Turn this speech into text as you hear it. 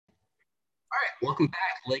All right, welcome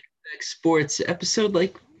back, Lake Effect Sports, episode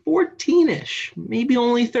like 14-ish, maybe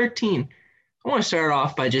only 13. I want to start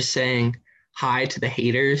off by just saying hi to the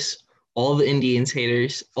haters, all the Indians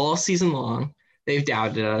haters, all season long. They've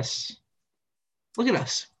doubted us. Look at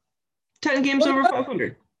us, 10 games Look over at us.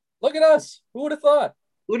 500. Look at us. Who would have thought?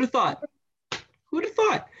 Who would have thought? Who would have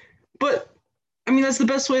thought? But I mean, that's the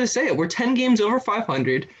best way to say it. We're 10 games over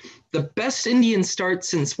 500. The best Indians start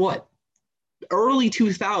since what? Early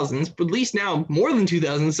 2000s, but at least now more than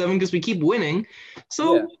 2007 because we keep winning. Yeah,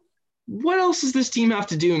 So what else does this team have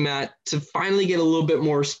to do, Matt, to finally get a little bit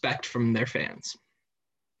more respect from their fans?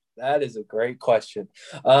 that is a great question.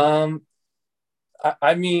 Um,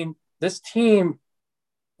 I mean, this team,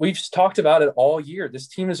 we've talked about it all year. This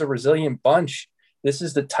team is a resilient bunch. This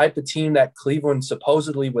is the type of team that Cleveland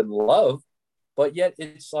supposedly would love, but yet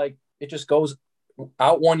it's like it just goes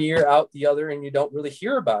out one year, out the other, and you don't really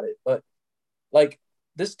hear about it. But like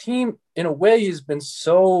this team, in a way, has been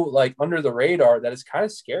so like under the radar that it's kind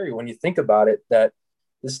of scary when you think about it. That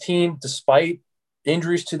this team, despite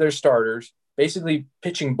injuries to their starters, basically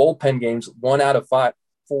pitching bullpen games one out of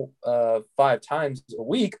five times a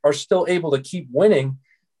week, are still able to keep winning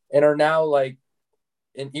and are now like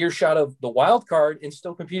an earshot of the wild card and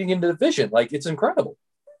still competing in the division. Like it's incredible.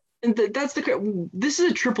 And that's this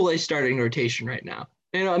is a AAA starting rotation right now.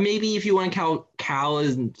 And maybe if you want to count Cal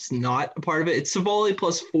as not a part of it, it's Savali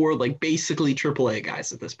plus four, like basically AAA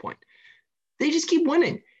guys at this point. They just keep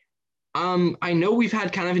winning. I know we've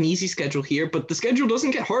had kind of an easy schedule here, but the schedule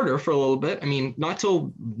doesn't get harder for a little bit. I mean, not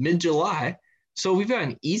till mid-July. So we've got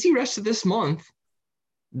an easy rest of this month.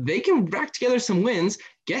 They can rack together some wins,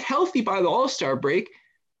 get healthy by the All-Star break.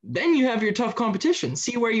 Then you have your tough competition.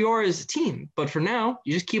 See where you are as a team. But for now,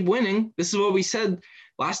 you just keep winning. This is what we said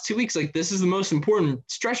last 2 weeks. Like, this is the most important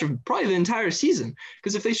stretch of probably the entire season.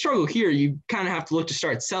 Because if they struggle here, you kind of have to look to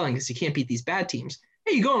start selling because you can't beat these bad teams.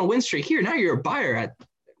 Hey, you go on a win streak here. Now you're a buyer at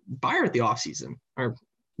the offseason or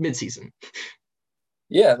midseason.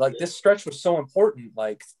 Yeah, like this stretch was so important.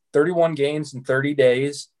 Like 31 games in 30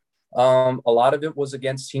 days. A lot of it was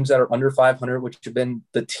against teams that are under 500, which have been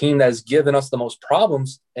the team that has given us the most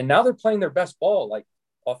problems. And now they're playing their best ball. Like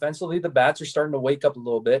offensively, the bats are starting to wake up a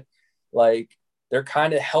little bit. Like they're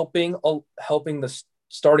kind of helping the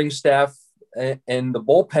starting staff and the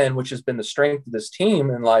bullpen, which has been the strength of this team.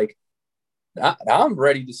 And like I'm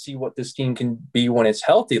ready to see what this team can be when it's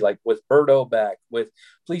healthy. Like with Birdo back, with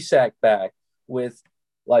Plesac back, with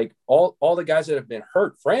like all the guys that have been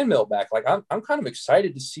hurt, Franmil back. Like I'm kind of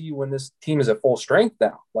excited to see when this team is at full strength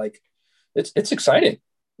now. Like it's exciting.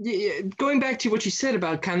 Yeah, going back to what you said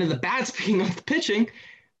about kind of the bats picking up the pitching,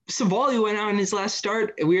 Savali went out in his last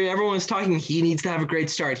start. Everyone was talking. He needs to have a great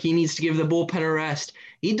start. He needs to give the bullpen a rest.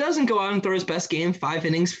 He doesn't go out and throw his best game. 5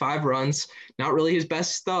 innings, 5 runs. Not really his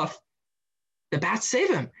best stuff. The bats save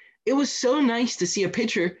him. It was so nice to see a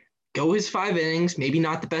pitcher go his 5 innings, maybe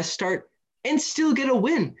not the best start, and still get a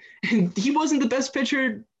win. And he wasn't the best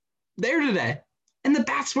pitcher there today. And the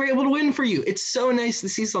bats were able to win for you. It's so nice to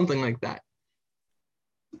see something like that.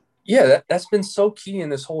 Yeah, that's been so key in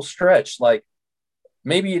this whole stretch. Like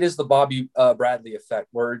maybe it is the Bobby Bradley effect,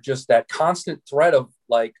 where just that constant threat of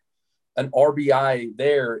like an RBI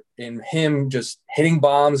there and him just hitting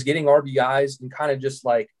bombs, getting RBIs, and kind of just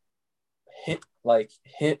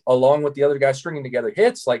hit along with the other guys stringing together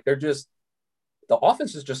hits. Like the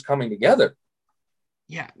offense is just coming together.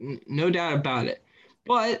 Yeah, no doubt about it.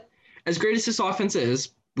 But as great as this offense is,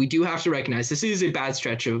 we do have to recognize this is a bad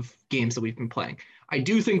stretch of games that we've been playing. I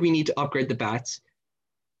do think we need to upgrade the bats,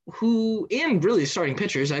 who and really starting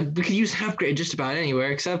pitchers. We could use an upgrade just about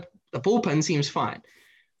anywhere, except the bullpen seems fine.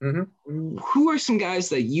 Mm-hmm. Who are some guys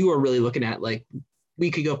that you are really looking at? Like we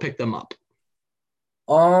could go pick them up.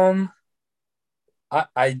 Um,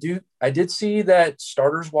 I did see that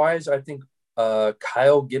starters wise. I think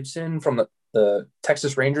Kyle Gibson from the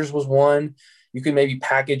Texas Rangers was one. You could maybe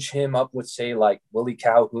package him up with say like Willie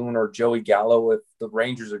Calhoun or Joey Gallo if the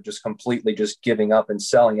Rangers are just completely just giving up and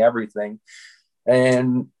selling everything.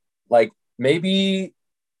 And like maybe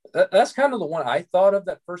that's kind of the one I thought of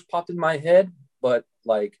that first popped in my head. But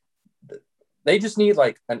like they just need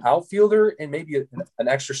like an outfielder and maybe an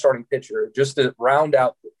extra starting pitcher just to round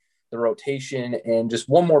out the rotation and just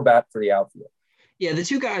one more bat for the outfield. Yeah, the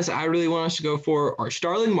two guys I really want us to go for are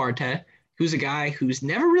Starling Marte, who's a guy who's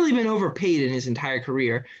never really been overpaid in his entire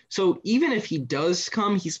career. So even if he does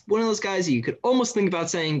come, he's one of those guys that you could almost think about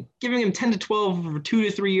saying, giving him 10 to 12 over 2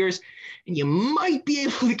 to 3 years, and you might be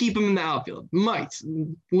able to keep him in the outfield. Might.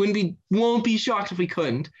 Won't be shocked if we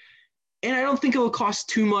couldn't. And I don't think it will cost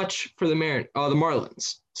too much for the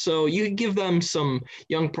Marlins. So you could give them some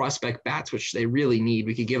young prospect bats, which they really need.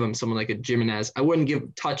 We could give them someone like a Jimenez. I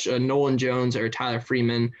wouldn't touch a Nolan Jones or Tyler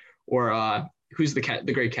Freeman or who's the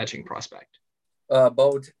great catching prospect.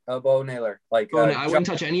 Bo Naylor. I wouldn't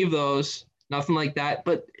touch any of those. Nothing like that.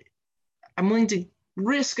 But I'm willing to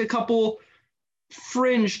risk a couple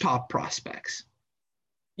fringe top prospects.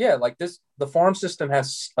 Yeah, like this, the farm system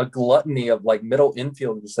has a gluttony of like middle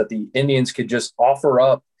infielders that the Indians could just offer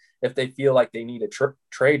up if they feel like they need a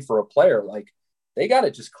trade for a player. Like they got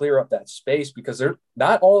to just clear up that space because they're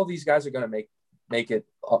not all of these guys are going to make it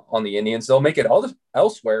on the Indians. They'll make it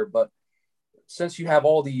elsewhere, but since you have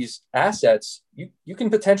all these assets, you can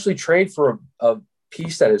potentially trade for a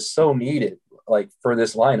piece that is so needed, like for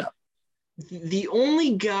this lineup. The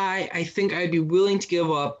only guy I think I'd be willing to give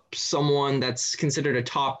up someone that's considered a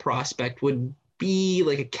top prospect would be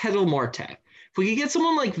like a Ketel Marte. If we could get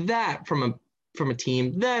someone like that from a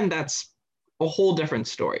team, then that's a whole different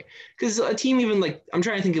story. Because a team, even like I'm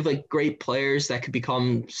trying to think of like great players that could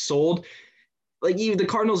become sold. Like even the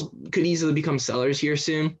Cardinals could easily become sellers here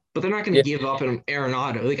soon, but they're not going to give up an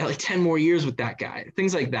Arenado. They got like 10 more years with that guy.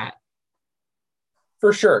 Things like that.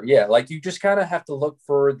 For sure, yeah. Like you just kind of have to look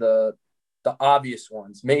for the obvious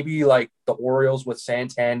ones. Maybe like the Orioles with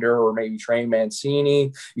Santander or maybe Trey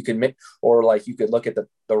Mancini. You could or like you could look at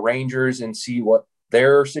the Rangers and see what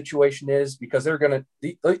their situation is because they're gonna.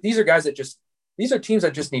 These are guys that these are teams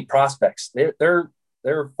that just need prospects. Their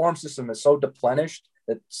farm system is so deplenished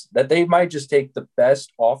that they might just take the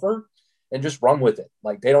best offer and just run with it.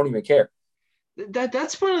 Like they don't even care.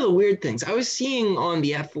 That's one of the weird things. I was seeing on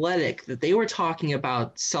The Athletic that they were talking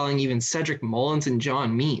about selling even Cedric Mullins and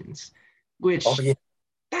John Means, which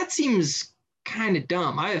that seems kind of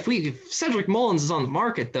dumb. If Cedric Mullins is on the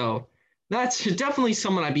market, though, that's definitely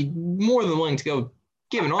someone I'd be more than willing to go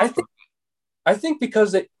give an offer. I think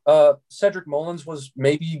because Cedric Mullins was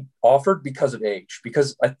maybe offered because of age,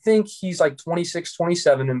 because I think he's like 26,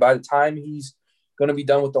 27, and by the time he's going to be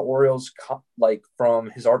done with the Orioles, like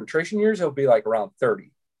from his arbitration years, he'll be like around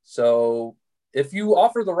 30. So if you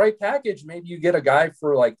offer the right package, maybe you get a guy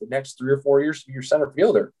for like the next 3 or 4 years to be your center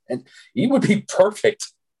fielder, and he would be perfect.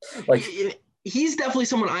 Like he's definitely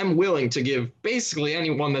someone I'm willing to give basically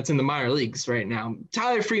anyone that's in the minor leagues right now.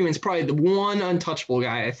 Tyler Freeman's probably the one untouchable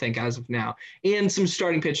guy I think as of now, and some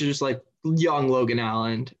starting pitchers like young Logan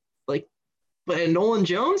Allen, but Nolan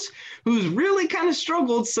Jones, who's really kind of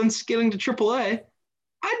struggled since getting to AAA.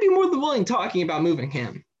 I'd be more than willing talking about moving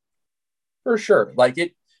him. For sure. Like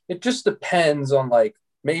it just depends on like,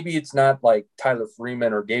 maybe it's not like Tyler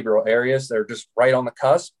Freeman or Gabriel Arias. They're just right on the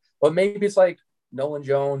cusp, but maybe it's like Nolan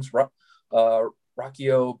Jones,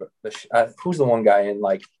 Rockio, who's the one guy in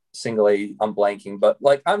like single A? I'm blanking, but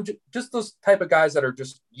like I'm just those type of guys that are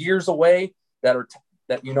just years away that are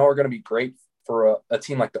going to be great for a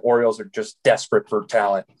team like the Orioles are just desperate for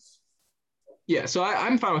talent. Yeah, so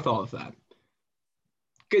I'm fine with all of that.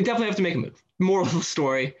 Definitely have to make a move. Moral of the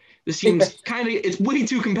story: this seems it's way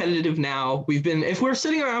too competitive now. If we're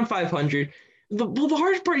sitting around 500, the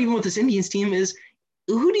hardest part even with this Indians team is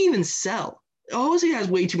who do you even sell? Jose has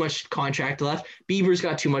way too much contract left. Bieber's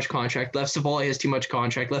got too much contract left. Savali has too much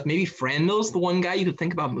contract left. Maybe Franmil's the one guy you could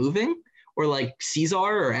think about moving, or like Cesar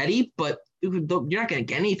or Eddie, but you're not going to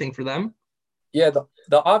get anything for them. Yeah,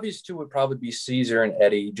 the obvious two would probably be Cesar and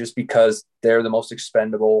Eddie, just because they're the most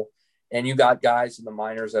expendable. And you got guys in the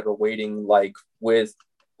minors that are waiting, like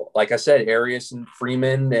I said, Arias and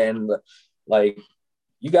Freeman, and like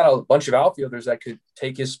you got a bunch of outfielders that could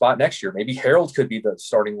take his spot next year. Maybe Harold could be the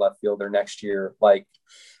starting left fielder next year. Like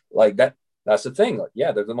that. That's the thing. Like,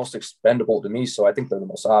 yeah, they're the most expendable to me, so I think they're the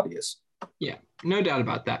most obvious. Yeah, no doubt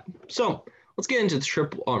about that. So let's get into the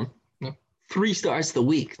triple arm. 3 stars of the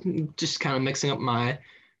week. Just kind of mixing up my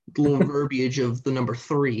little verbiage of the number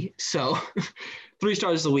 3. So 3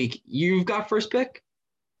 stars of the week. You've got first pick?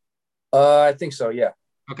 I think so, yeah.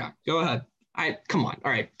 Okay, go ahead. Come on.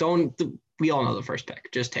 All right, we all know the first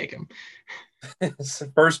pick. Just take him.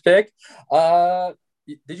 First pick?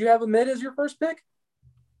 Did you have Amit as your first pick?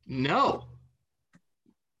 No.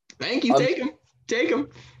 Thank you. Take him.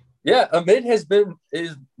 Yeah, Amit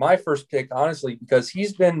is my first pick, honestly, because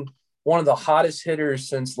he's been one of the hottest hitters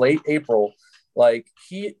since late April. Like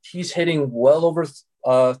he's hitting well over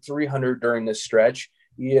 300 during this stretch.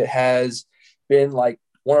 He has been like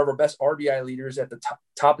one of our best RBI leaders at the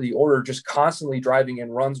top of the order, just constantly driving in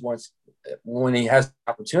runs when he has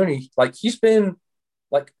opportunity. Like he's been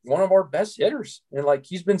like one of our best hitters, and like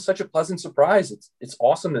he's been such a pleasant surprise. It's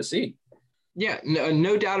awesome to see. Yeah,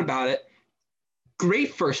 no doubt about it.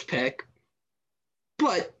 Great first pick.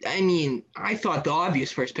 But, I mean, I thought the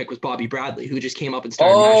obvious first pick was Bobby Bradley, who just came up and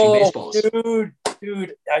started mashing baseballs. Dude,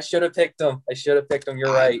 Dude, I should have picked him.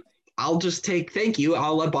 You're right. I'll just take, thank you.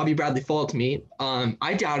 I'll let Bobby Bradley fall to me.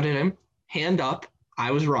 I doubted him. Hand up.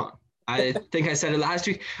 I was wrong. I think I said it last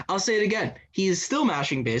week. I'll say it again. He is still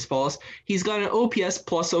mashing baseballs. He's got an OPS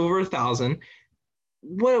plus over 1,000.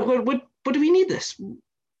 What do we need this?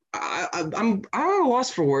 I'm at a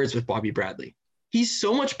loss for words with Bobby Bradley. He's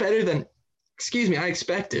so much better than, I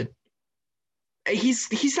expected. He's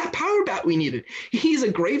that power bat we needed. He's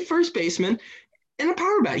a great first baseman and a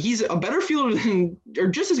power bat. He's a better fielder than, or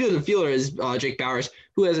just as good a fielder as Jake Bauers,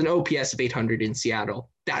 who has an OPS of 800 in Seattle.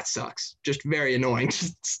 That sucks. Just very annoying.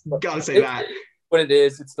 Just gotta say that. What it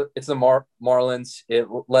is, it's the Marlins.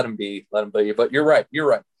 Let him be. But you're right.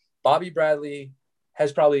 Bobby Bradley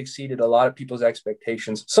has probably exceeded a lot of people's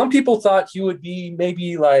expectations. Some people thought he would be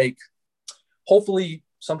maybe like, hopefully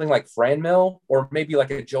something like Franmil, or maybe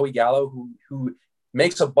like a Joey Gallo who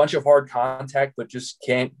makes a bunch of hard contact but just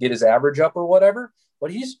can't get his average up or whatever.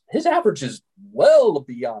 But his average is well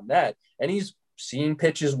beyond that, and he's seeing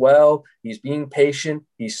pitches well. He's being patient.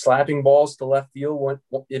 He's slapping balls to left field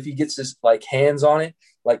if he gets his like hands on it.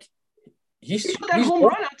 Like he's home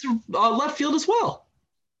run out to left field as well.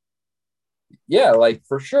 Yeah, like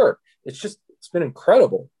for sure. It's been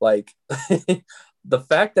incredible. Like the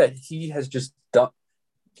fact that he has just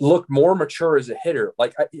looked more mature as a hitter.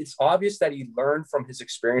 Like it's obvious that he learned from his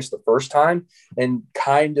experience the first time and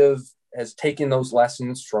kind of has taken those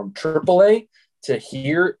lessons from AAA to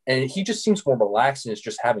here, and he just seems more relaxed and is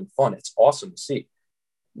just having fun. It's awesome to see.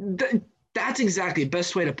 That's exactly the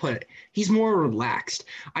best way to put it. He's more relaxed.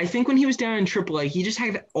 I think when he was down in AAA, he just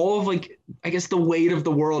had all of like, I guess, the weight of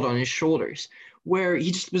the world on his shoulders, where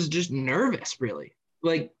he just was just nervous, really.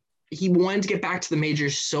 Like he wanted to get back to the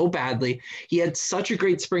majors so badly. He had such a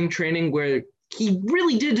great spring training where he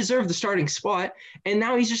really did deserve the starting spot. And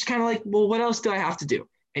now he's just kind of like, well, what else do I have to do?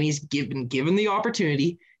 And he's given the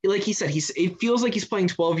opportunity. Like he said, it feels like he's playing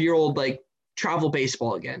 12-year-old like travel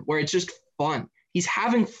baseball again, where it's just fun. He's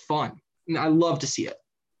having fun. And I love to see it.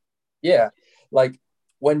 Yeah. Like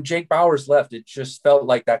when Jake Bauers left, it just felt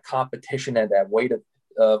like that competition and that weight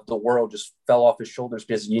of the world just fell off his shoulders,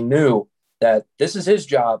 because you knew that this is his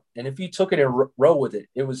job. And if he took it and row with it,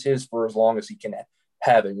 it was his for as long as he can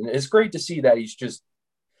have it. And it's great to see that he's just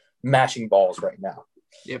mashing balls right now.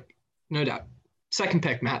 Yep. No doubt. Second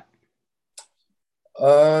pick, Matt.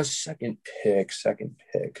 Second pick.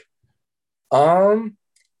 Can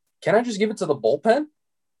I just give it to the bullpen?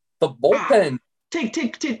 The bullpen.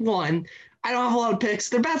 Take one. I don't have a lot of picks.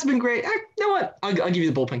 Their bats have been great. You know what? I'll give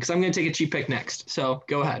you the bullpen because I'm going to take a cheap pick next. So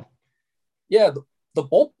go ahead. Yeah, the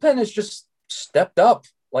bullpen has just stepped up.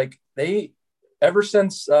 Like ever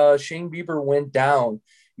since Shane Bieber went down,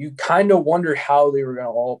 you kind of wonder how they were going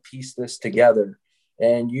to all piece this together.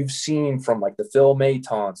 And you've seen from like the Phil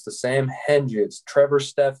Maitons, the Sam Henges, Trevor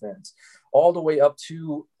Steffens, all the way up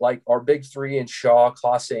to like our big three in Shaw,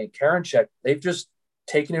 Clase, and Karinchak. They've just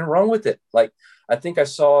taken and run with it. Like I think I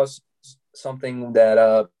saw something that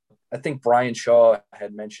I think Brian Shaw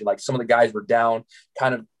had mentioned, like some of the guys were down,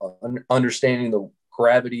 kind of understanding the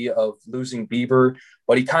gravity of losing Bieber,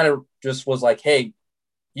 but he kind of just was like, hey,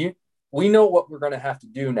 we know what we're going to have to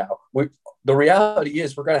do now. The reality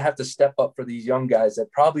is we're going to have to step up for these young guys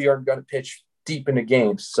that probably aren't going to pitch deep into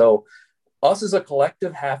games. So us as a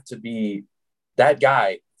collective have to be that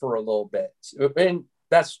guy for a little bit. And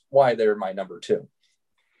that's why they're my number two.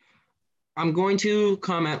 I'm going to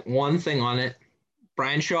comment one thing on it.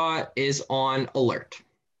 Brian Shaw is on alert.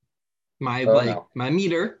 My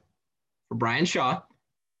meter for Brian Shaw,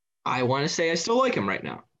 I want to say I still like him right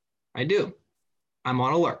now. I do. I'm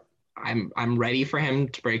on alert. I'm ready for him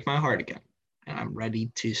to break my heart again. And I'm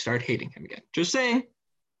ready to start hating him again. Just saying,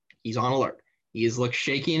 he's on alert. He has looked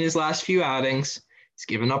shaky in his last few outings. He's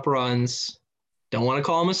given up runs. Don't want to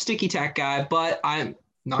call him a sticky tack guy, but I'm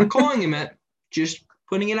not calling him it. Just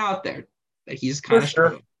putting it out there that he's kind of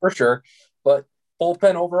struggling. For sure. But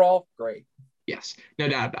bullpen overall, great. Yes, no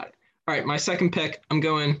doubt about it. All right, my second pick, I'm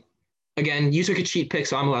going, again, you took a cheat pick,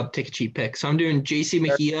 so I'm allowed to take a cheat pick. So I'm doing JC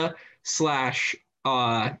Mejia /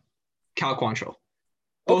 Cal Quantrill.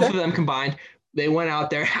 Both of them combined. They went out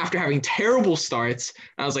there after having terrible starts.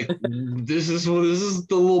 I was like, this is the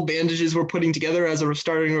little bandages we're putting together as a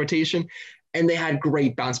starting rotation. And they had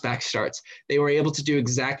great bounce back starts. They were able to do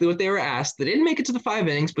exactly what they were asked. They didn't make it to the 5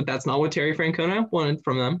 innings, but that's not what Terry Francona wanted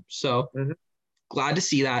from them. So glad to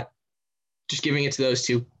see that. Just giving it to those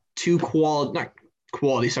two quality, not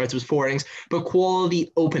quality starts, it was 4 innings, but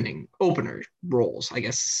quality opener roles, I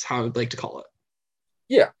guess is how I would like to call it.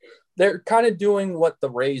 Yeah. They're kind of doing what the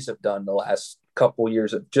Rays have done the last couple of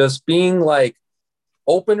years of just being like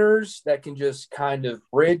openers that can just kind of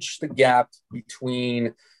bridge the gap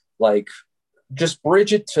between like just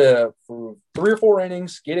bridge it to for 3 or 4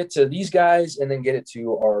 innings, get it to these guys, and then get it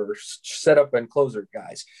to our setup and closer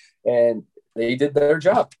guys. And they did their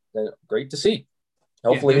job. Great to see.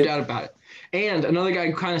 Hopefully, no doubt about it. And another guy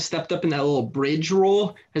who kind of stepped up in that little bridge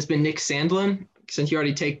role has been Nick Sandlin. Since you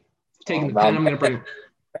already taken the pen, I'm going to bring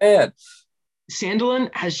man. Sandlin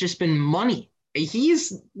has just been money. We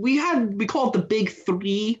call it the big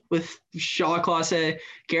three with Shaw, Clase,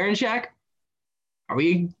 Garanchak.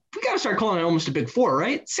 We got to start calling it almost a big four,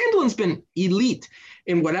 right? Sandlin's been elite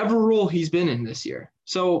in whatever role he's been in this year.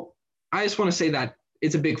 So I just want to say that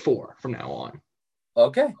it's a big four from now on.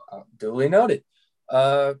 Okay, duly noted.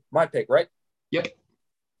 My pick, right? Yep.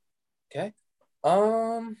 Okay.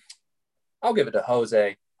 I'll give it to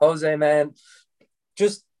Jose. Jose, man,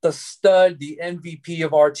 just the stud, the MVP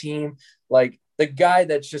of our team, like the guy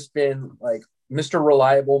that's just been like Mr.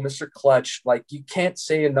 Reliable, Mr. Clutch. Like you can't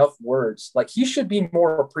say enough words. Like he should be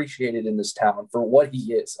more appreciated in this town for what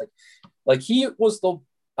he is. Like he was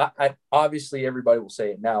I obviously everybody will say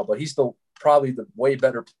it now, but he's probably the way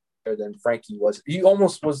better player than Frankie was. He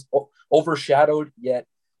almost was overshadowed, yet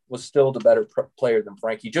was still the better player than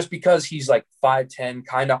Frankie, just because he's like 5'10",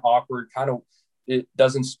 kind of awkward, kind of it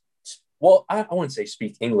doesn't. Well, I wouldn't say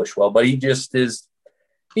speak English well, but he just is.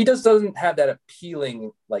 He just doesn't have that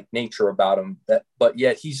appealing like nature about him. But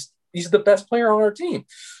yet he's the best player on our team.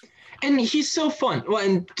 And he's so fun. Well,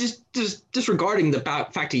 and just disregarding the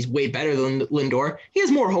fact he's way better than Lindor, he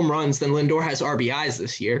has more home runs than Lindor has RBIs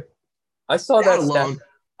this year. I saw that alone.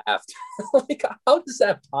 Like, how is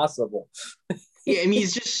that possible? Yeah, I mean,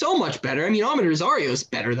 he's just so much better. I mean, Amed Rosario is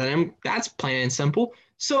better than him. That's plain and simple.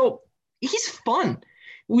 So he's fun.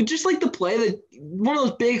 We just like to play one of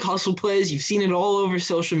those big hustle plays. You've seen it all over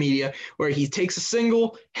social media where he takes a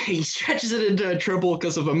single, he stretches it into a triple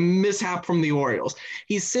because of a mishap from the Orioles.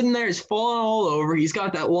 He's sitting there, he's falling all over. He's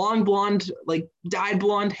got that long blonde, like dyed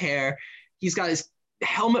blonde hair. He's got his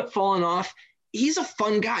helmet falling off. He's a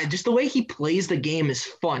fun guy. Just the way he plays the game is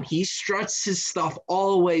fun. He struts his stuff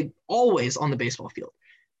all the way, always on the baseball field.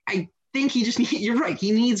 I think you're right.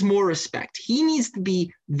 He needs more respect. He needs to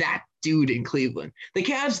be that dude in Cleveland. The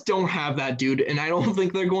Cavs don't have that dude, and I don't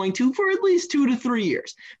think they're going to for at least 2 to 3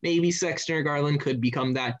 years. Maybe Sexton or Garland could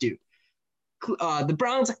become that dude. The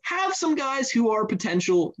Browns have some guys who are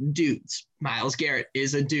potential dudes. Myles Garrett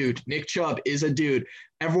is a dude. Nick Chubb is a dude.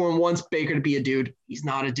 Everyone wants Baker to be a dude. He's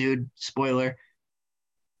not a dude. Spoiler.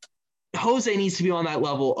 Jose needs to be on that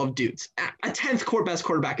level of dudes. A 10th best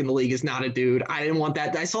quarterback in the league is not a dude. I didn't want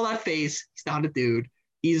that. I saw that face. He's not a dude.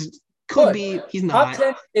 He's not. Top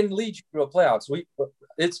 10 in lead you to a playoffs.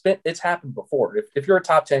 It's happened before. If you're a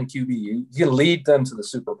top 10 QB, you can lead them to the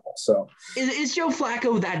Super Bowl. So is Joe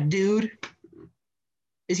Flacco that dude?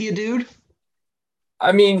 Is he a dude?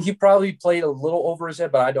 I mean, he probably played a little over his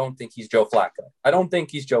head, but I don't think he's Joe Flacco.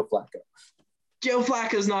 Joe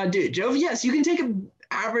Flacco's not a dude. Yes, you can take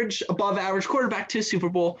above average quarterback to Super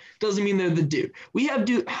Bowl. Doesn't mean they're the dude. We have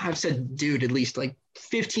dude. I've said dude at least like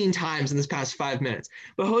 15 times in this past 5 minutes.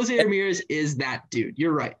 But Jose Ramirez is that dude.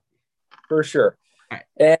 You're right. For sure. Right.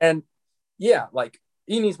 And yeah, like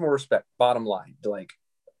he needs more respect. Bottom line, like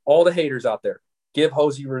all the haters out there, give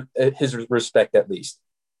Jose his respect at least.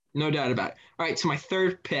 No doubt about it. All right, so my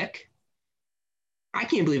third pick, I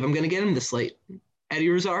can't believe I'm going to get him this late. Eddie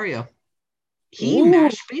Rosario. He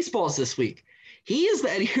matched baseballs this week. He is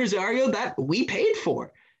the Eddie Rosario that we paid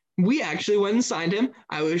for. We actually went and signed him.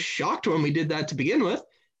 I was shocked when we did that to begin with.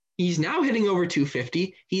 He's now hitting over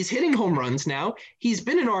 250. He's hitting home runs now. He's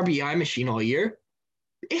been an RBI machine all year.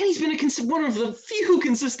 And he's been one of the few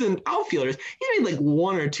consistent outfielders. He made like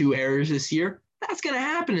 1 or 2 errors this year. That's going to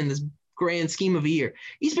happen in this grand scheme of a year.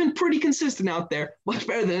 He's been pretty consistent out there, much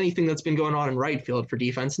better than anything that's been going on in right field for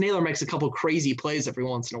defense. Naylor makes a couple crazy plays every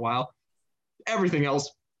once in a while. Everything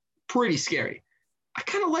else, pretty scary. I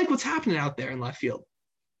kind of like what's happening out there in left field.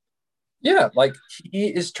 Yeah, like he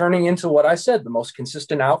is turning into what I said, the most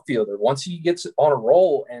consistent outfielder. Once he gets on a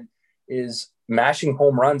roll and is mashing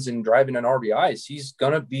home runs and driving in RBIs, he's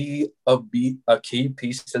going to be a key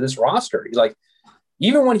piece to this roster. Like,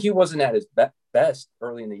 even when he wasn't at his best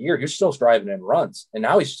early in the year, he was still driving in runs. And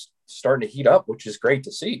now he's starting to heat up, which is great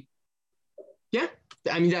to see. Yeah.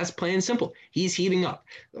 I mean, that's plain and simple. He's heating up.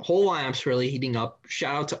 The whole lineup's really heating up.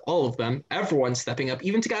 Shout out to all of them. Everyone's stepping up,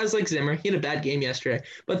 even to guys like Zimmer. He had a bad game yesterday,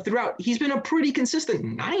 but throughout, he's been a pretty consistent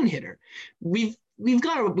 9-hitter. We've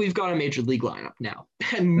got a major league lineup now.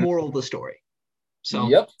 And moral of the story. So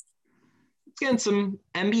yep. Let's get into some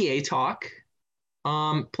NBA talk.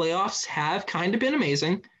 Playoffs have kind of been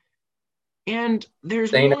amazing, and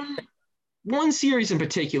there's one. one series in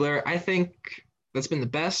particular, I think that's been the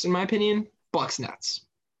best in my opinion, Bucks Nets.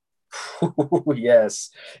 Yes,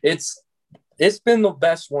 it's been the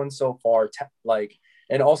best one so far. Like,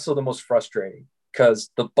 and also the most frustrating because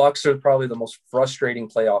the Bucks are probably the most frustrating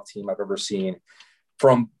playoff team I've ever seen.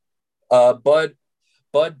 From Bud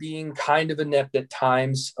being kind of inept at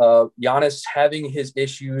times, Giannis having his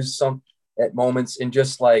issues some at moments, and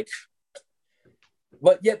just like,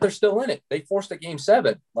 but yet they're still in it. They forced a game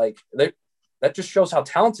seven. Like that just shows how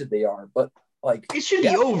talented they are. But like, It should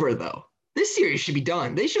yeah, be over though. This series should be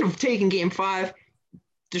done. They should have taken game 5,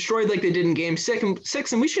 destroyed like they did in game six,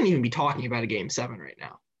 and we shouldn't even be talking about a game 7 right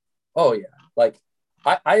now. oh yeah, like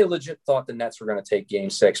I legit thought the Nets were going to take Game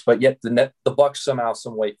 6, but yet the Bucks somehow,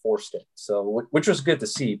 some way forced it. So, which was good to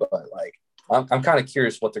see. But like, I'm kind of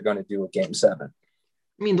curious what they're going to do with Game 7.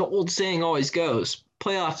 I mean, the old saying always goes: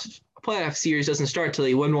 playoff series doesn't start till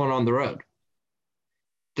you win one on the road.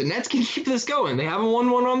 The Nets can keep this going. They haven't won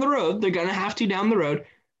one on the road. They're gonna have to down the road.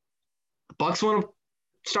 The Bucks want to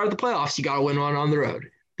start the playoffs. You got to win one on the road.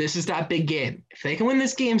 This is that big game. If they can win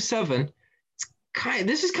this game 7,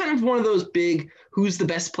 this is kind of one of those big who's the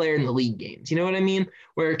best player in the league games. You know what I mean?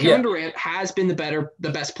 Where Kevin Durant has been the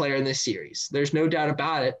best player in this series. There's no doubt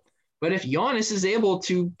about it. But if Giannis is able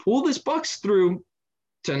to pull this Bucks through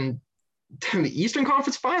to the Eastern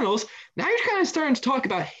Conference Finals, now you're kind of starting to talk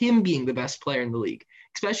about him being the best player in the league,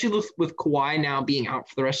 especially with Kawhi now being out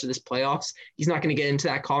for the rest of this playoffs. He's not going to get into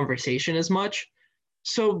that conversation as much.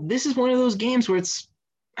 So this is one of those games where it's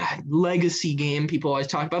legacy game people always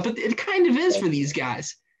talk about, but it kind of is for these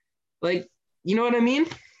guys. Like, you know what I mean?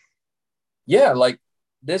 Yeah, like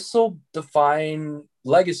this will define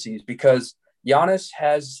legacies because Giannis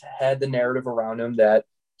has had the narrative around him that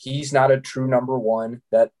he's not a true number one,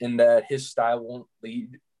 that his style won't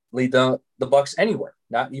lead the Bucks anywhere,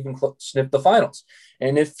 not even sniff the finals.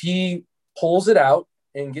 And if he pulls it out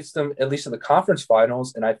and gets them at least in the conference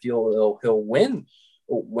finals, and I feel he'll win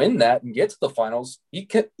that and get to the finals, he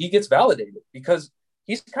gets validated because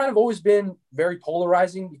he's kind of always been very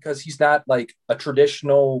polarizing because he's not like a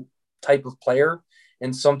traditional type of player,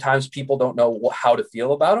 and sometimes people don't know how to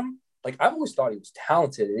feel about him. Like, I've always thought he was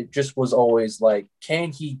talented. It just was always like,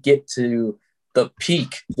 can he get to the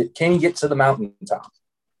peak? Can he get to the mountaintop?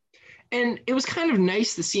 And it was kind of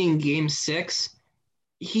nice to see in game 6,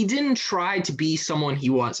 he didn't try to be someone he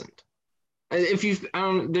wasn't. If you've,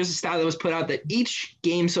 there's a stat that was put out that each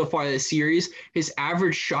game so far this series, his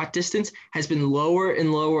average shot distance has been lower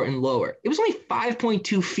and lower and lower. It was only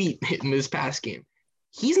 5.2 feet in this past game.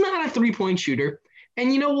 He's not a 3-point shooter.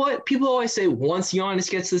 And you know what? People always say once Giannis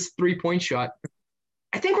gets this 3-point shot,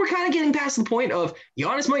 I think we're kind of getting past the point of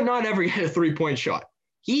Giannis might not ever get a 3-point shot.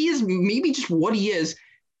 He is maybe just what he is.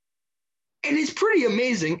 And it's pretty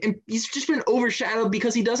amazing. And he's just been overshadowed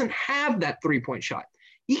because he doesn't have that 3-point shot.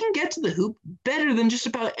 He can get to the hoop better than just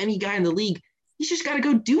about any guy in the league. He's just got to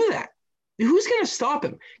go do that. Who's going to stop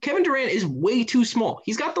him? Kevin Durant is way too small.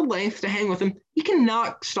 He's got the length to hang with him. He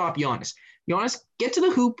cannot stop Giannis. Giannis, get to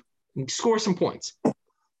the hoop and score some points.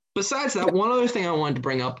 Besides that, one other thing I wanted to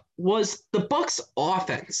bring up was the Bucks'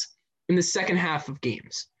 offense in the second half of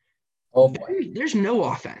games. Oh boy. There's no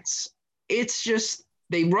offense. It's just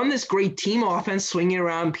they run this great team offense, swinging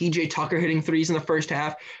around, PJ Tucker hitting threes in the first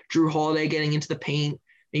half, Drew Holiday getting into the paint,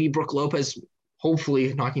 maybe Brook Lopez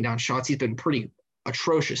hopefully knocking down shots. He's been pretty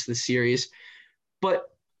atrocious this series. But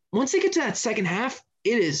once they get to that second half,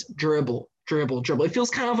 it is dribble. It feels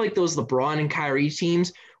kind of like those LeBron and Kyrie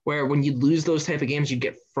teams where when you lose those type of games, you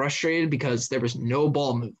get frustrated because there was no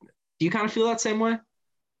ball movement. Do you kind of feel that same way?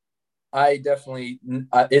 I definitely,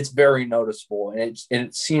 it's very noticeable, and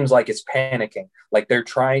it seems like it's panicking. Like they're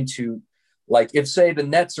trying to, like if say the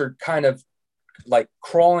Nets are kind of like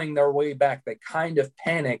crawling their way back, they kind of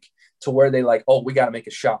panic to where they like, oh, we got to make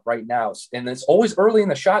a shot right now, and it's always early in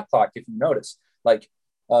the shot clock. If you notice, like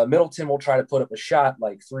Middleton will try to put up a shot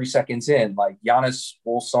like 3 seconds in. Like Giannis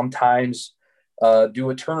will sometimes do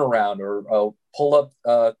a turnaround or pull up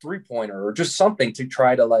a 3-pointer or just something to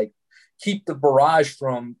try to like keep the barrage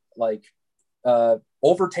from like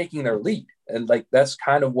overtaking their lead. And like that's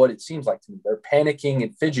kind of what it seems like to me. They're panicking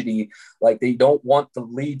and fidgety, like they don't want the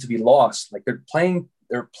lead to be lost. Like they're playing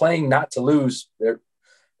not to lose. They're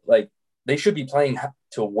like they should be playing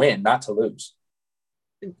to win, not to lose.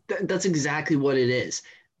 That's exactly what it is.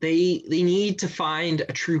 They need to find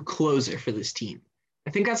a true closer for this team. I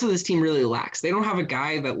think that's what this team really lacks. They don't have a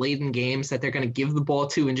guy that late in games that they're going to give the ball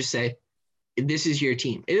to and just say, this is your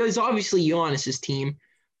team. It is obviously Giannis's team,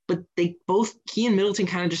 but he and Middleton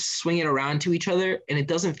kind of just swing it around to each other, and it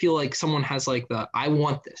doesn't feel like someone has like I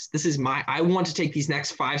want this. I want to take these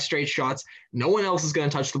next 5 straight shots. No one else is going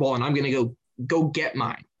to touch the ball, and I'm going to go get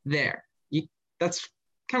mine there. That's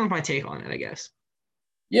kind of my take on it, I guess.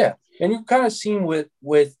 Yeah, and you've kind of seen with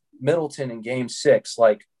Middleton in Game 6,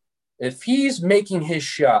 like if he's making his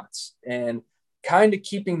shots and kind of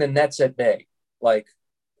keeping the Nets at bay, like,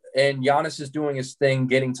 and Giannis is doing his thing,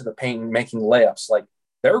 getting to the paint and making layups, like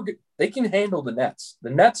they can handle the Nets. The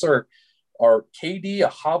Nets are KD, a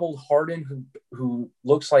hobbled Harden who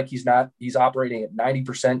looks like he's operating at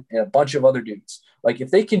 90%, and a bunch of other dudes. Like if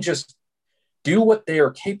they can just do what they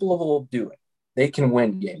are capable of doing, they can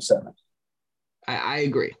win Game 7. I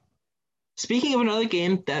agree. Speaking of another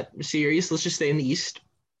game, that series, let's just stay in the East.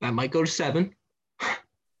 That might go to 7.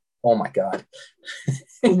 Oh my God.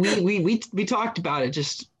 we talked about it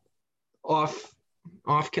just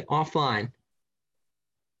offline.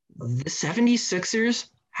 The 76ers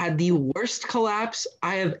had the worst collapse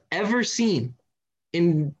I have ever seen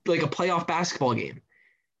in like a playoff basketball game.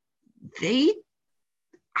 I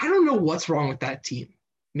don't know what's wrong with that team.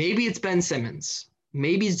 Maybe it's Ben Simmons.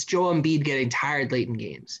 Maybe it's Joel Embiid getting tired late in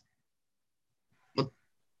games. But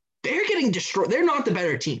they're getting destroyed. They're not the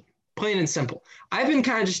better team, plain and simple. I've been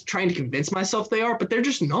kind of just trying to convince myself they are, but they're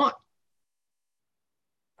just not.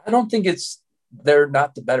 I don't think they're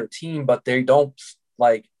not the better team, but they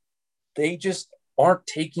just aren't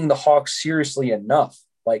taking the Hawks seriously enough.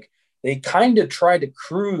 Like they kind of tried to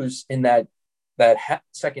cruise in that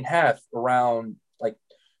second half around like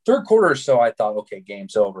third quarter or so. I thought, okay,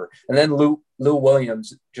 game's over. And then Lou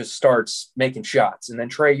Williams just starts making shots. And then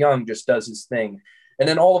Trae Young just does his thing. And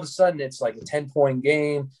then all of a sudden it's like a 10-point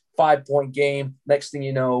game, 5-point game. Next thing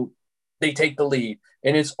you know, they take the lead.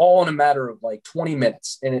 And it's all in a matter of like 20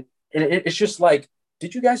 minutes. And it's just like,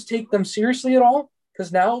 did you guys take them seriously at all?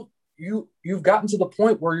 Because now you've gotten to the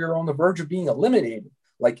point where you're on the verge of being eliminated.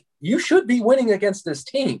 Like you should be winning against this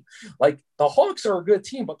team. Like the Hawks are a good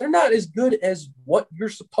team, but they're not as good as what you're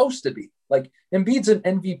supposed to be. Like Embiid's an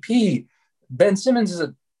MVP. Ben Simmons is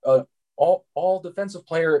a all defensive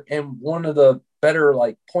player and one of the better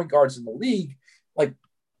like point guards in the league. Like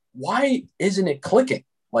why isn't it clicking?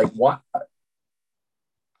 Like what?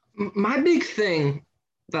 My big thing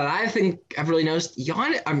that I think I've really noticed,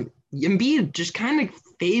 Embiid just kind of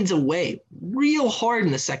fades away real hard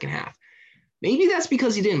in the second half. Maybe that's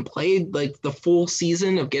because he didn't play like the full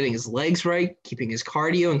season of getting his legs right, keeping his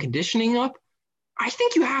cardio and conditioning up. I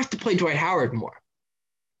think you have to play Dwight Howard more.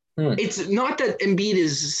 It's not that Embiid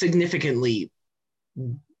is significantly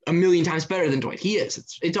a million times better than Dwight. He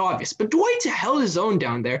is. It's obvious. But Dwight's held his own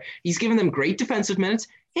down there. He's given them great defensive minutes,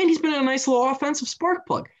 and he's been a nice little offensive spark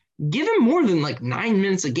plug. Give him more than like 9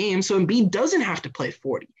 minutes a game so Embiid doesn't have to play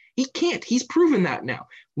 40. He can't. He's proven that now.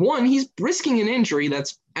 One, he's risking an injury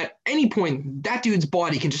that's at any point, that dude's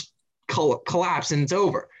body can just collapse and it's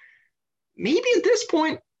over. Maybe at this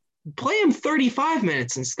point, play him 35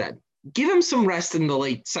 minutes instead. Give him some rest in the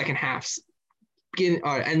late second halves,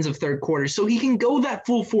 ends of third quarter, so he can go that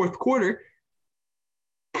full fourth quarter.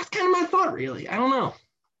 That's kind of my thought, really. I don't know.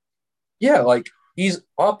 Yeah, like he's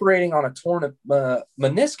operating on a torn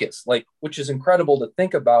meniscus, like which is incredible to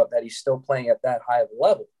think about that he's still playing at that high of a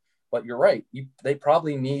level. But you're right. They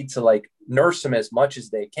probably need to like nurse him as much as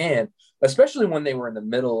they can, especially when they were in the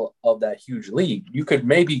middle of that huge lead. You could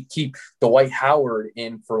maybe keep Dwight Howard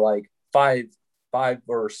in for like five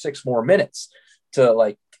or 6 more minutes to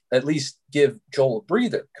like at least give Joel a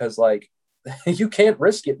breather. Cause like you can't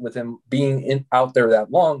risk it with him being out there that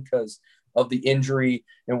long because of the injury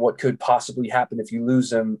and what could possibly happen if you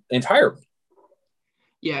lose him entirely.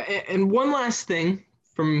 Yeah. And one last thing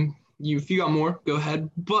from you, if you got more, go ahead.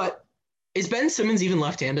 But is Ben Simmons even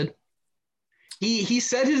left-handed? He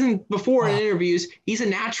said before in interviews, he's a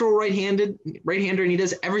natural right-hander and he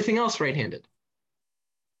does everything else right-handed.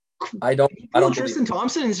 I don't Tristan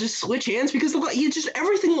Thompson is just switch hands because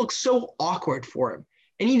everything looks so awkward for him.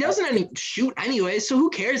 And he doesn't shoot anyway, so who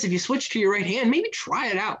cares if you switch to your right hand? Maybe try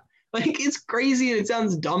it out. Like, it's crazy and it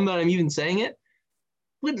sounds dumb that I'm even saying it,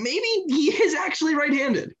 but maybe he is actually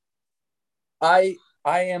right-handed. I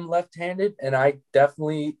am left-handed, and I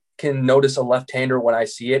definitely can notice a left-hander when I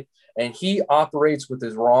see it, and he operates with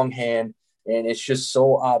his wrong hand, and it's just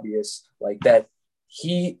so obvious like that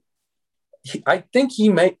I think he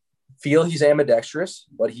may feel he's ambidextrous,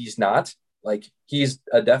 but he's not. Like, he's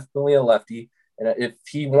definitely a lefty, and if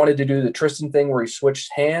he wanted to do the Tristan thing where he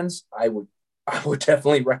switched hands, I would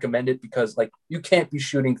definitely recommend it because, like, you can't be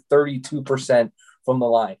shooting 32% from the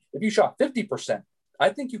line. If you shot 50%, I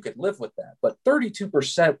think you could live with that. But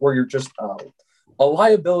 32% where you're just a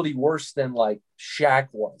liability worse than like Shaq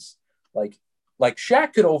was. Like like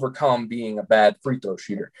Shaq could overcome being a bad free throw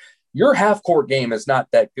shooter. Your half court game is not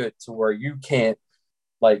that good to where you can't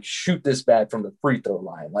like shoot this bad from the free throw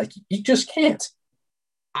line. Like you just can't.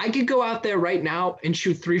 I could go out there right now and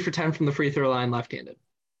shoot 3 for 10 from the free throw line left-handed.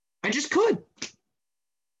 I just could.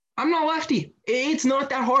 I'm not lefty. It's not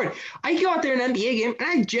that hard. I could go out there in an NBA game, and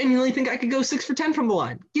I genuinely think I could go 6 for 10 from the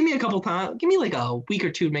line. Give me a couple times. Give me like a week or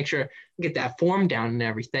two to make sure I get that form down and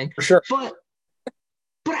everything. For sure.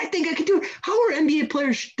 But I think I could do it. How are NBA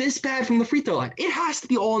players this bad from the free throw line? It has to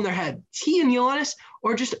be all in their head. He and Giannis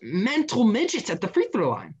are just mental midgets at the free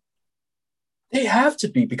throw line. They have to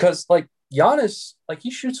be because like Giannis, like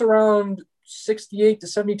he shoots around 68 to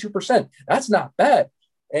 72%. That's not bad.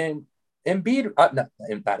 And Embiid, not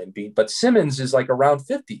Embiid, but Simmons is like around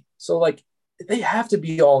 50. So like they have to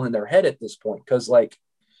be all in their head at this point because like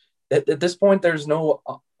at this point there's no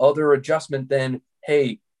other adjustment than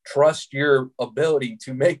hey, trust your ability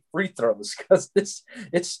to make free throws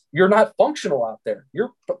because you're not functional out there.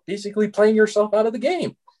 You're basically playing yourself out of the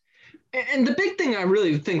game. And the big thing I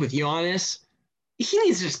really think with Giannis, he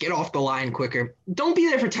needs to just get off the line quicker. Don't be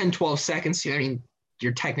there for 10, 12 seconds. I mean,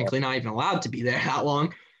 you're technically not even allowed to be there that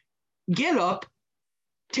long. Get up,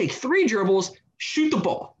 take 3 dribbles, shoot the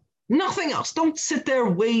ball. Nothing else. Don't sit there,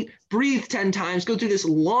 wait, breathe 10 times, go through this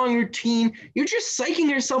long routine. You're just psyching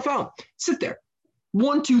yourself out. Sit there.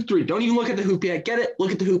 1, 2, 3. Don't even look at the hoop yet. Get it,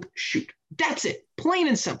 look at the hoop, shoot. That's it. Plain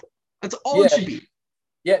and simple. That's all it should be.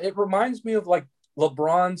 Yeah, it reminds me of like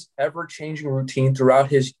LeBron's ever-changing routine throughout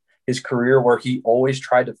his career where he always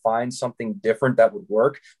tried to find something different that would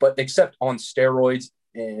work, but except on steroids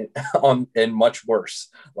and much worse.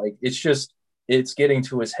 Like it's getting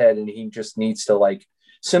to his head and he just needs to like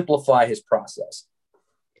simplify his process.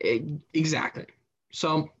 Exactly.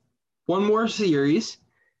 So one more series,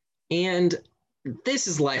 and this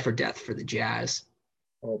is life or death for the Jazz.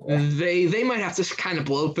 Okay. They might have to kind of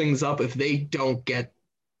blow things up if they don't get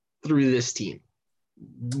through this team.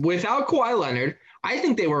 Without Kawhi Leonard, I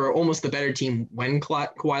think they were almost the better team when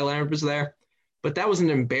Kawhi Leonard was there, but that was an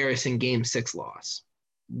embarrassing Game 6 loss.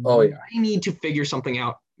 Oh, yeah. They need to figure something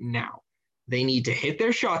out now. They need to hit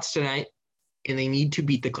their shots tonight, and they need to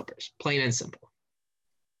beat the Clippers, plain and simple.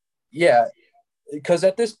 Yeah, because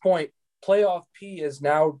at this point, Playoff P is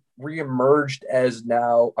now reemerged as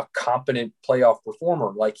now a competent playoff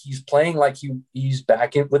performer. Like he's playing like he's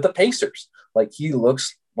back in with the Pacers. Like he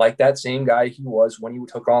looks like that same guy he was when he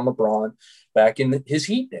took on LeBron back in his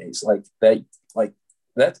Heat days. Like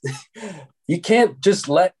that you can't just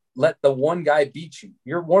let the one guy beat you.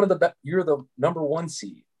 You're you're the number 1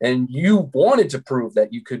 seed, and you wanted to prove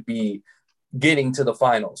that you could be getting to the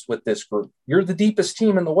finals with this group. You're the deepest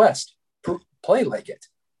team in the West. Play like it.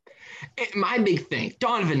 My big thing,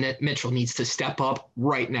 Donovan Mitchell needs to step up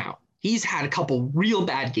right now. He's had a couple real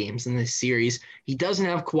bad games in this series. He doesn't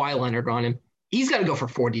have Kawhi Leonard on him. He's got to go for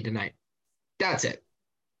 40 tonight. That's it.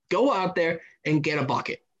 Go out there and get a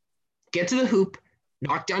bucket. Get to the hoop,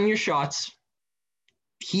 knock down your shots.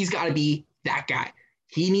 He's got to be that guy.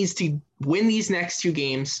 He needs to win these next 2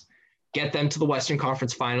 games, get them to the Western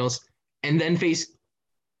Conference Finals, and then face,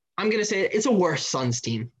 I'm going to say it's a worse Suns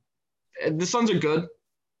team. The Suns are good.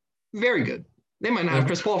 Very good. They might not have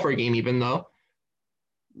Chris Paul for a game even, though.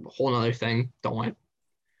 A whole other thing. Don't want.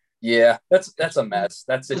 Yeah, that's a mess.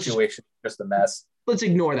 That situation is just a mess. Let's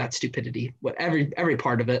ignore that stupidity. Every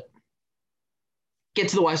part of it. Get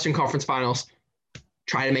to the Western Conference Finals.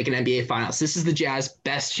 Try to make an NBA Finals. This is the Jazz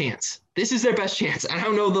best chance. This is their best chance. I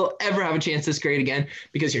don't know if they'll ever have a chance this great again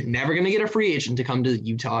because you're never going to get a free agent to come to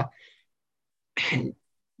Utah. And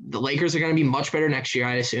the Lakers are going to be much better next year,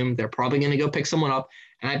 I assume. They're probably going to go pick someone up.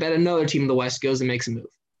 And I bet another team in the West goes and makes a move.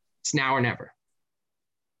 It's now or never.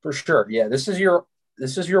 For sure. Yeah, this is your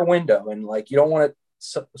window, and like you don't want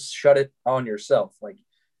to shut it on yourself. Like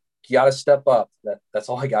you got to step up. That's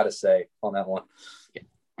all I got to say on that one. Yeah.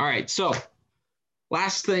 All right. So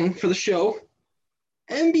last thing for the show,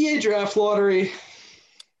 NBA draft lottery.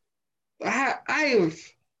 I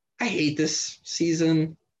hate this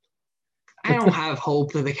season. I don't have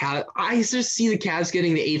hope that the Cavs. I just see the Cavs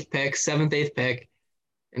getting the 8th pick, 7th, 8th pick,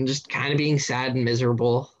 and just kind of being sad and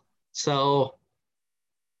miserable. So,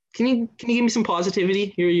 can you give me some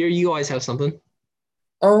positivity? You always have something.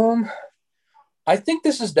 I think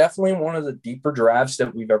this is definitely one of the deeper drafts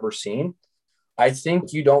that we've ever seen. I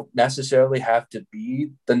think you don't necessarily have to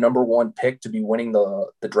be the number 1 pick to be winning the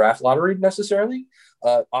draft lottery necessarily.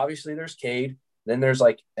 Obviously, there's Cade. Then there's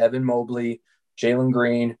like Evan Mobley, Jalen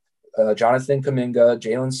Green, Jonathan Kuminga,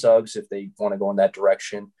 Jalen Suggs, if they want to go in that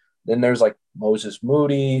direction. Then there's like Moses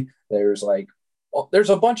Moody. There's like there's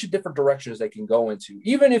a bunch of different directions they can go into.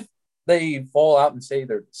 Even if they fall out and say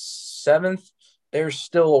they're seventh, there's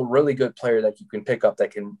still a really good player that you can pick up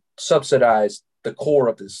that can subsidize the core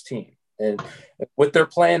of this team. And with their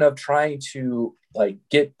plan of trying to like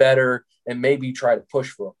get better and maybe try to push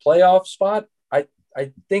for a playoff spot,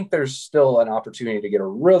 I think there's still an opportunity to get a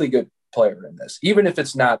really good player in this, even if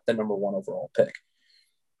it's not the number one overall pick.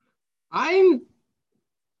 I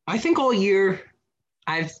think all year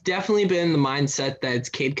I've definitely been in the mindset that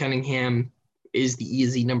Cade Cunningham is the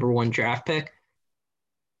easy number one draft pick.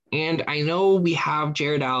 And I know we have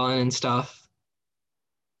Jared Allen and stuff,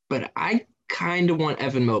 but I kind of want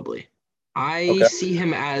Evan Mobley. I Okay. see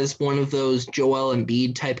him as one of those Joel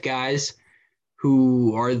Embiid type guys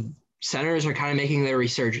who are centers are kind of making their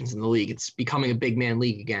resurgence in the league. It's becoming a big man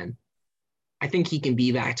league again. I think he can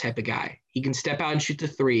be that type of guy. He can step out and shoot the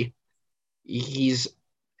three. He's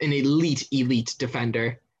an elite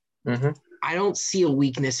defender. Mm-hmm. I don't see a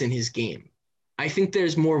weakness in his game. I think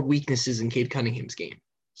there's more weaknesses in Cade Cunningham's game.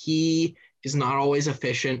 He is not always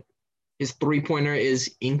efficient. His three-pointer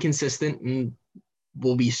is inconsistent and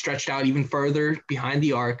will be stretched out even further behind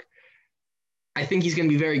the arc. I think he's going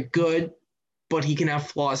to be very good, but he can have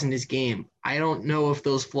flaws in his game. I don't know if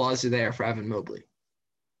those flaws are there for Evan Mobley.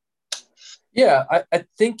 Yeah, I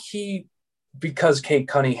think because the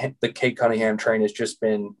Cade Cunningham train has just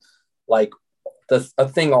been like a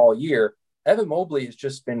thing all year. Evan Mobley has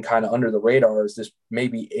just been kind of under the radar as this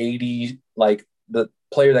maybe 80, like the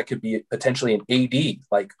player that could be potentially an AD,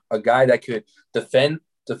 like a guy that could defend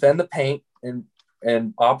the paint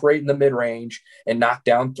and operate in the mid range and knock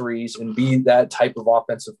down threes and be that type of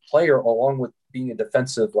offensive player along with being a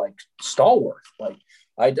defensive like stalwart. Like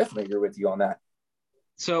I definitely agree with you on that.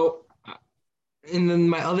 So, and then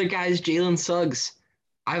my other guy is Jalen Suggs.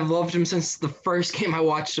 I've loved him since the first game I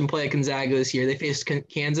watched him play at Gonzaga this year. They faced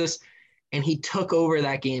Kansas, and he took over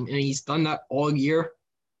that game, and he's done that all year,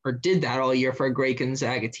 or did that all year for a great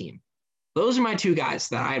Gonzaga team. Those are my two guys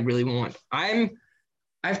that I really want.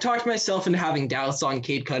 I've talked myself into having doubts on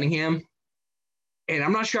Cade Cunningham, and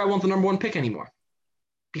I'm not sure I want the number one pick anymore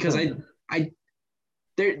because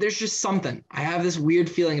there's just something. I have this weird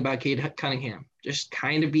feeling about Cade Cunningham, just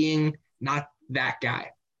kind of being not that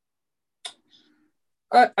guy.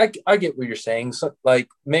 I get what you're saying. So, like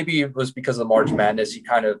maybe it was because of the March Madness. He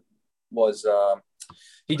kind of was.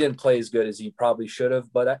 He didn't play as good as he probably should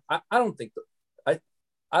have. But I don't think I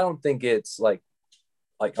don't think it's like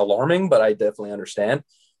alarming. But I definitely understand.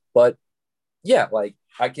 But yeah, like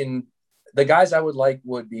the guys I would like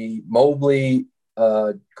would be Mobley,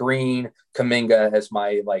 Green, Kuminga as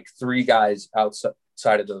my like three guys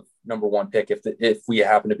outside of the number one pick if we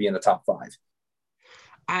happen to be in the top five.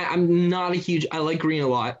 I'm not a huge. I like Green a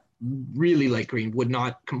lot. Really like Green. Would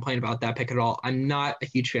not complain about that pick at all. I'm not a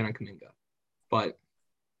huge fan of Kuminga, but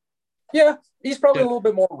yeah, he's probably a little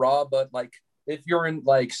bit more raw. But like if you're in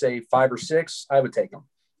like say 5 or 6, I would take him.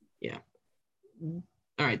 Yeah. All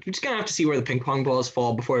right, we're just gonna have to see where the ping pong balls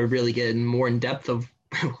fall before we really get more in depth of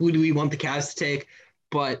who do we want the Cavs to take.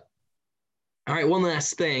 But all right, one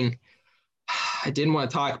last thing. I didn't want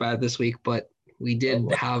to talk about it this week, but we did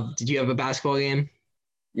have. Did you have a basketball game?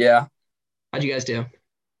 Yeah. How'd you guys do?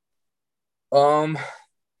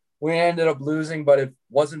 We ended up losing, but it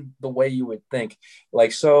wasn't the way you would think.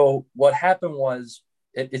 Like, so what happened was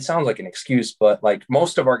it sounds like an excuse, but like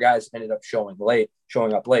most of our guys ended up showing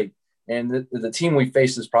up late. And the team we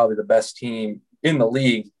faced is probably the best team in the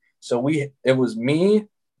league. So it was me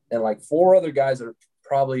and like 4 other guys that are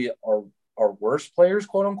probably our worst players,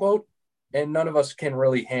 quote unquote. And none of us can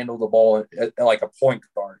really handle the ball at like a point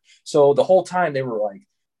guard. So the whole time they were like,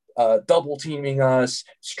 double teaming us,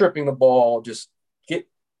 stripping the ball,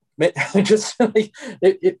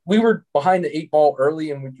 we were behind the 8 ball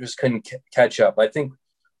early and we just couldn't catch up. I think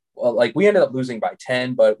like we ended up losing by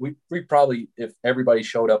 10, but we probably, if everybody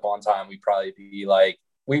showed up on time, we'd probably be like,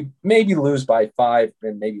 we maybe lose by 5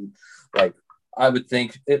 and maybe like, I would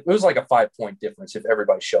think it was like a 5-point difference if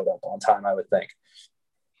everybody showed up on time, I would think.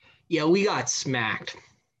 Yeah, we got smacked.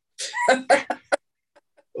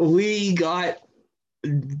 we got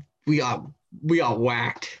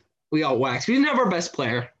whacked. We got waxed. We didn't have our best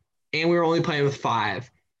player, and we were only playing with 5.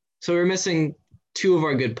 So we were missing 2 of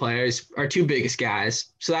our good players, our 2 biggest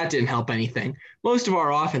guys. So that didn't help anything. Most of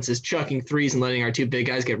our offense is chucking threes and letting our 2 big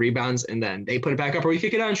guys get rebounds, and then they put it back up or we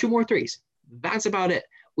kick it out and shoot more threes. That's about it.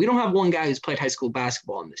 We don't have one guy who's played high school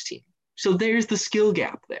basketball on this team. So there's the skill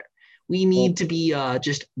gap there. We need to be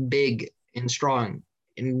just big and strong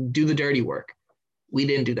and do the dirty work. We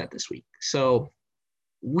didn't do that this week. So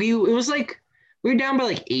it was like we were down by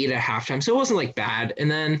like 8 at halftime. So it wasn't like bad.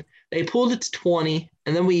 And then they pulled it to 20.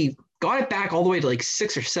 And then we got it back all the way to like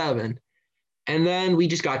 6 or 7. And then we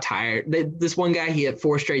just got tired. This one guy, he hit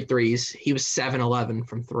 4 straight threes. He was 7-11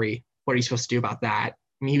 from 3. What are you supposed to do about that?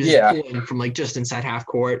 I mean, he was pulling from like just inside half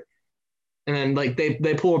court. And then like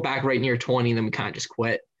they pull it back right near 20, and then we kind of just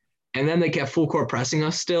quit. And then they kept full court pressing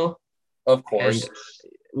us still. Of course. And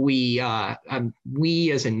we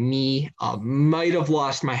as in me, might have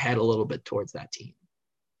lost my head a little bit towards that team.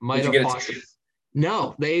 Did you get a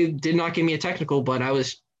No, they did not give me a technical, but I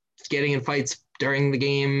was getting in fights during the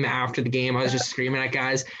game, after the game. I was just screaming at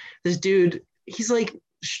guys. This dude, he's like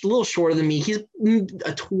a little shorter than me. He's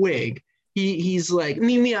a twig. He's like,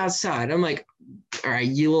 meet me outside. I'm like, all right,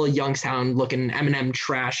 you little Youngstown looking Eminem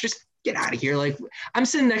trash. Just get out of here. Like, I'm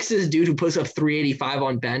sitting next to this dude who puts up 385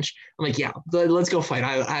 on bench. I'm like, yeah, let's go fight.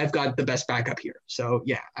 I've got the best backup here. So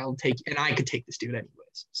yeah, I'll take, and I could take this dude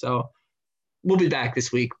anyways. So we'll be back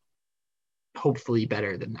this week. Hopefully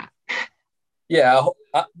better than that. Yeah,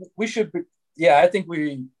 we should. Yeah, I think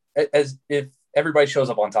as if everybody shows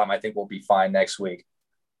up on time, I think we'll be fine next week.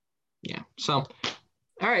 Yeah. So,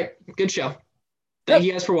 all right. Good show. Thank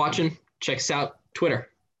you guys for watching. Check us out. Twitter,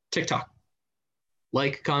 TikTok.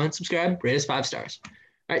 Like, comment, subscribe, rate us 5 stars.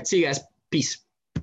 All right. See you guys. Peace.